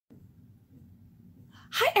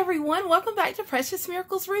Hi everyone, welcome back to Precious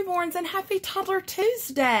Miracles Reborns and happy Toddler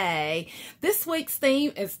Tuesday. This week's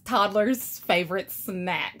theme is Toddler's favorite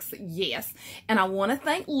snacks. Yes, and I want to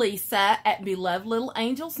thank Lisa at Beloved Little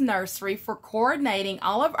Angels Nursery for coordinating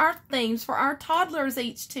all of our themes for our toddlers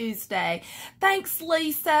each Tuesday. Thanks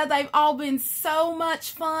Lisa, they've all been so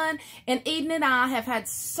much fun and Edyn and I have had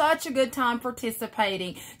such a good time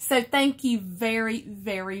participating. So thank you very,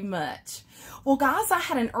 very much. Well, guys, I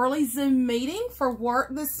had an early Zoom meeting for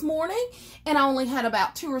work this morning, and I only had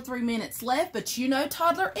about 2 or 3 minutes left, but you know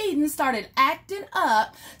Toddler Edyn started acting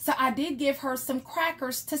up, so I did give her some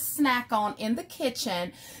crackers to snack on in the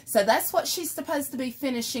kitchen. So that's what she's supposed to be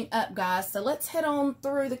finishing up, guys. So let's head on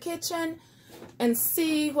through the kitchen and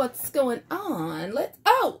see what's going on.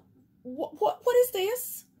 What is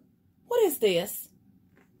this? What is this?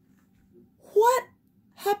 What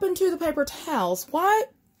happened to the paper towels? Why?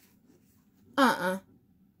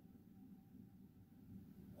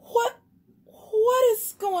 What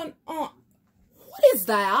is going on? What is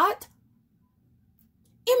that?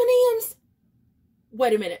 M&M's?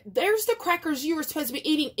 Wait a minute. There's the crackers you were supposed to be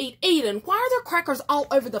eating. Edyn, why are there crackers all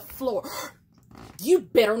over the floor? You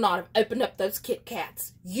better not have opened up those Kit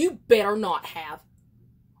Kats. You better not have.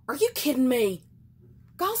 Are you kidding me?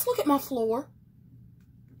 Guys, look at my floor.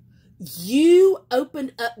 You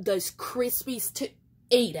opened up those Crispies to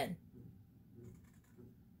Edyn.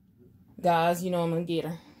 Guys, you know I'm going to get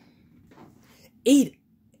her. Edyn.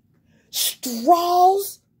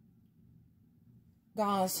 Straws?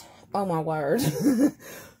 Guys, oh my word.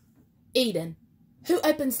 Edyn, who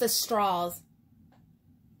opens the straws?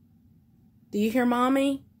 Do you hear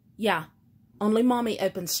Mommy? Yeah, only Mommy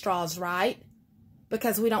opens straws, right?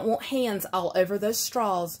 Because we don't want hands all over those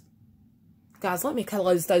straws. Guys, let me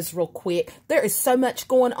close those real quick. There is so much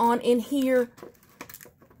going on in here.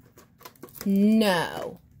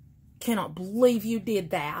 No. Cannot believe you did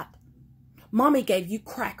that. Mommy gave you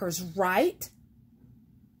crackers, right?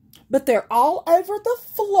 But they're all over the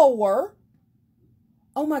floor.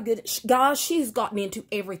 Oh my goodness. Guys, she's gotten into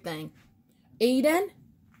everything. Edyn,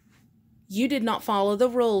 you did not follow the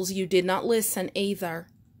rules. You did not listen either.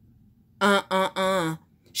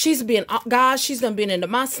 She's been, guys, she's done been into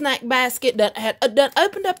my snack basket, done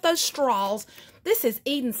opened up those straws. This is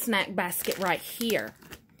Edyn's snack basket right here.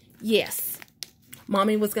 Yes.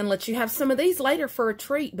 Mommy was going to let you have some of these later for a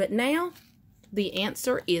treat, but now the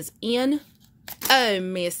answer is in. Oh,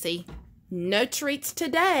 Missy, no treats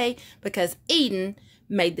today because Edyn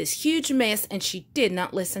made this huge mess and she did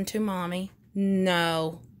not listen to Mommy.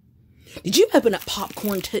 No. Did you open up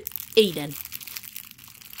popcorn to Edyn?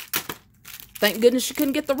 Thank goodness she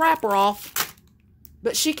couldn't get the wrapper off.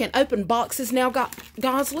 But she can open boxes now.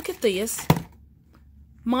 Guys, look at this.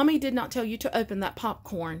 Mommy did not tell you to open that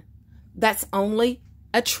popcorn. That's only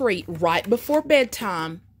a treat right before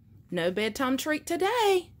bedtime. No bedtime treat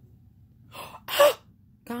today.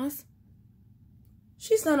 Guys,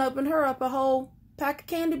 she's done opened her up a whole pack of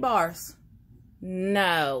candy bars.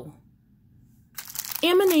 No.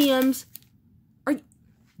 M&M's.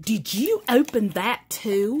 Did you open that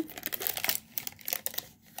too?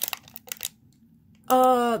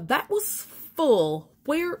 That was full.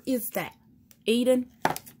 Where is that? Edyn?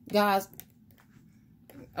 Guys.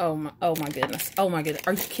 Oh my goodness. Oh my goodness.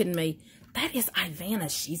 Are you kidding me? That is Ivana.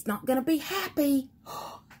 She's not going to be happy.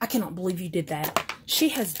 I cannot believe you did that. She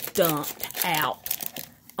has dumped out.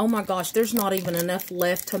 Oh my gosh. There's not even enough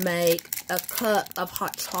left to make a cup of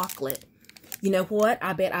hot chocolate. You know what?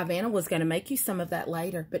 I bet Ivana was going to make you some of that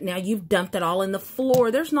later. But now you've dumped it all in the floor.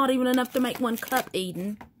 There's not even enough to make one cup,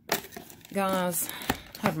 Edyn. Guys,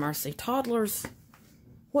 have mercy. Toddlers,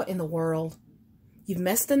 what in the world? You've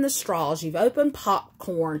messed in the straws. You've opened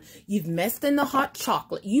popcorn. You've messed in the hot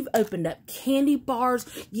chocolate. You've opened up candy bars.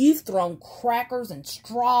 You've thrown crackers and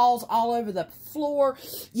straws all over the floor.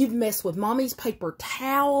 You've messed with Mommy's paper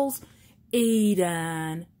towels.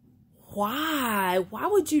 Edyn, why? Why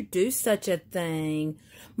would you do such a thing?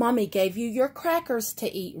 Mommy gave you your crackers to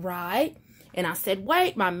eat, right? And I said,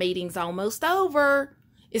 wait, my meeting's almost over.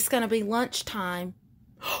 It's going to be lunchtime.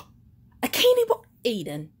 A candy bar.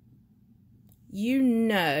 Edyn. You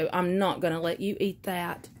know I'm not going to let you eat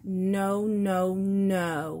that. No, no,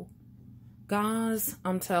 no. Guys,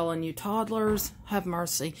 I'm telling you, toddlers, have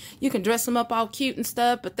mercy. You can dress them up all cute and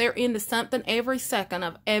stuff, but they're into something every second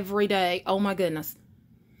of every day. Oh, my goodness.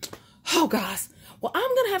 Oh, guys. Well,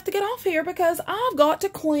 I'm going to have to get off here because I've got to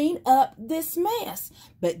clean up this mess.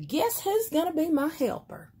 But guess who's going to be my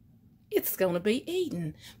helper? It's going to be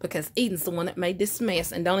Edyn because Edyn's the one that made this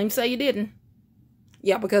mess. And don't even say you didn't.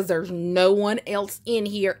 Yeah, because there's no one else in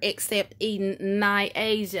here except Edyn and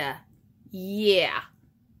Asia. Yeah.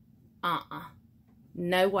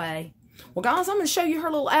 No way. Well, guys, I'm going to show you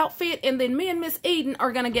her little outfit, and then me and Miss Edyn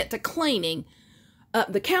are going to get to cleaning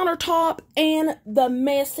up the countertop and the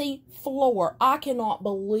messy floor. I cannot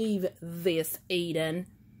believe this, Edyn.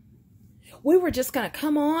 We were just going to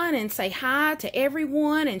come on and say hi to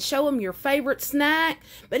everyone and show them your favorite snack,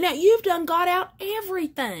 but now you've done got out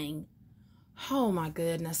everything. Oh my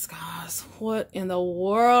goodness, guys. What in the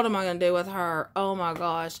world am I going to do with her? Oh my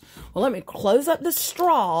gosh. Well, let me close up the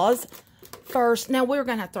straws first. Now, we're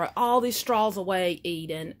going to throw all these straws away,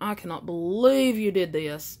 Edyn. I cannot believe you did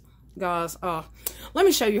this, guys. Oh, let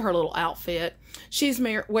me show you her little outfit. She's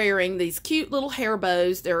wearing these cute little hair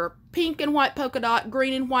bows. They're pink and white polka dot,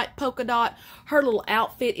 green and white polka dot. Her little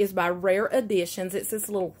outfit is by Rare Editions. It's this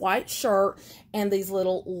little white shirt and these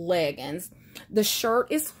little leggings. The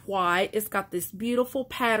shirt is white. It's got this beautiful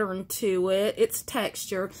pattern to it. It's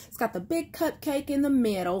texture. It's got the big cupcake in the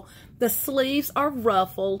middle. The sleeves are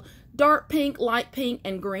ruffled. Dark pink, light pink,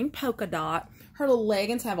 and green polka dot. Her little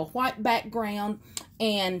leggings have a white background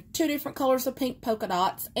and 2 different colors of pink polka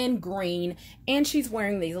dots and green. And she's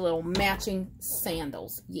wearing these little matching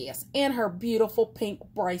sandals. Yes. And her beautiful pink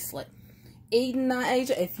bracelet. Edyn,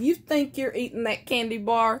 Asia, if you think you're eating that candy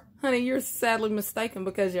bar, honey, you're sadly mistaken,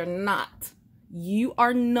 because you're not. You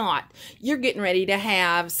are not. You're getting ready to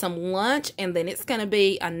have some lunch, and then it's going to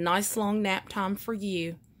be a nice long nap time for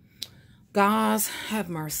you. Guys, have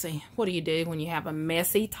mercy. What do you do when you have a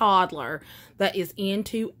messy toddler that is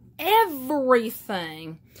into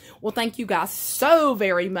everything? Well, thank you guys so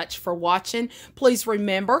very much for watching. Please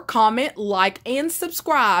remember, comment, like, and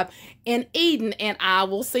subscribe. And Edyn and I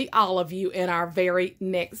will see all of you in our very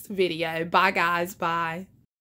next video. Bye, guys. Bye.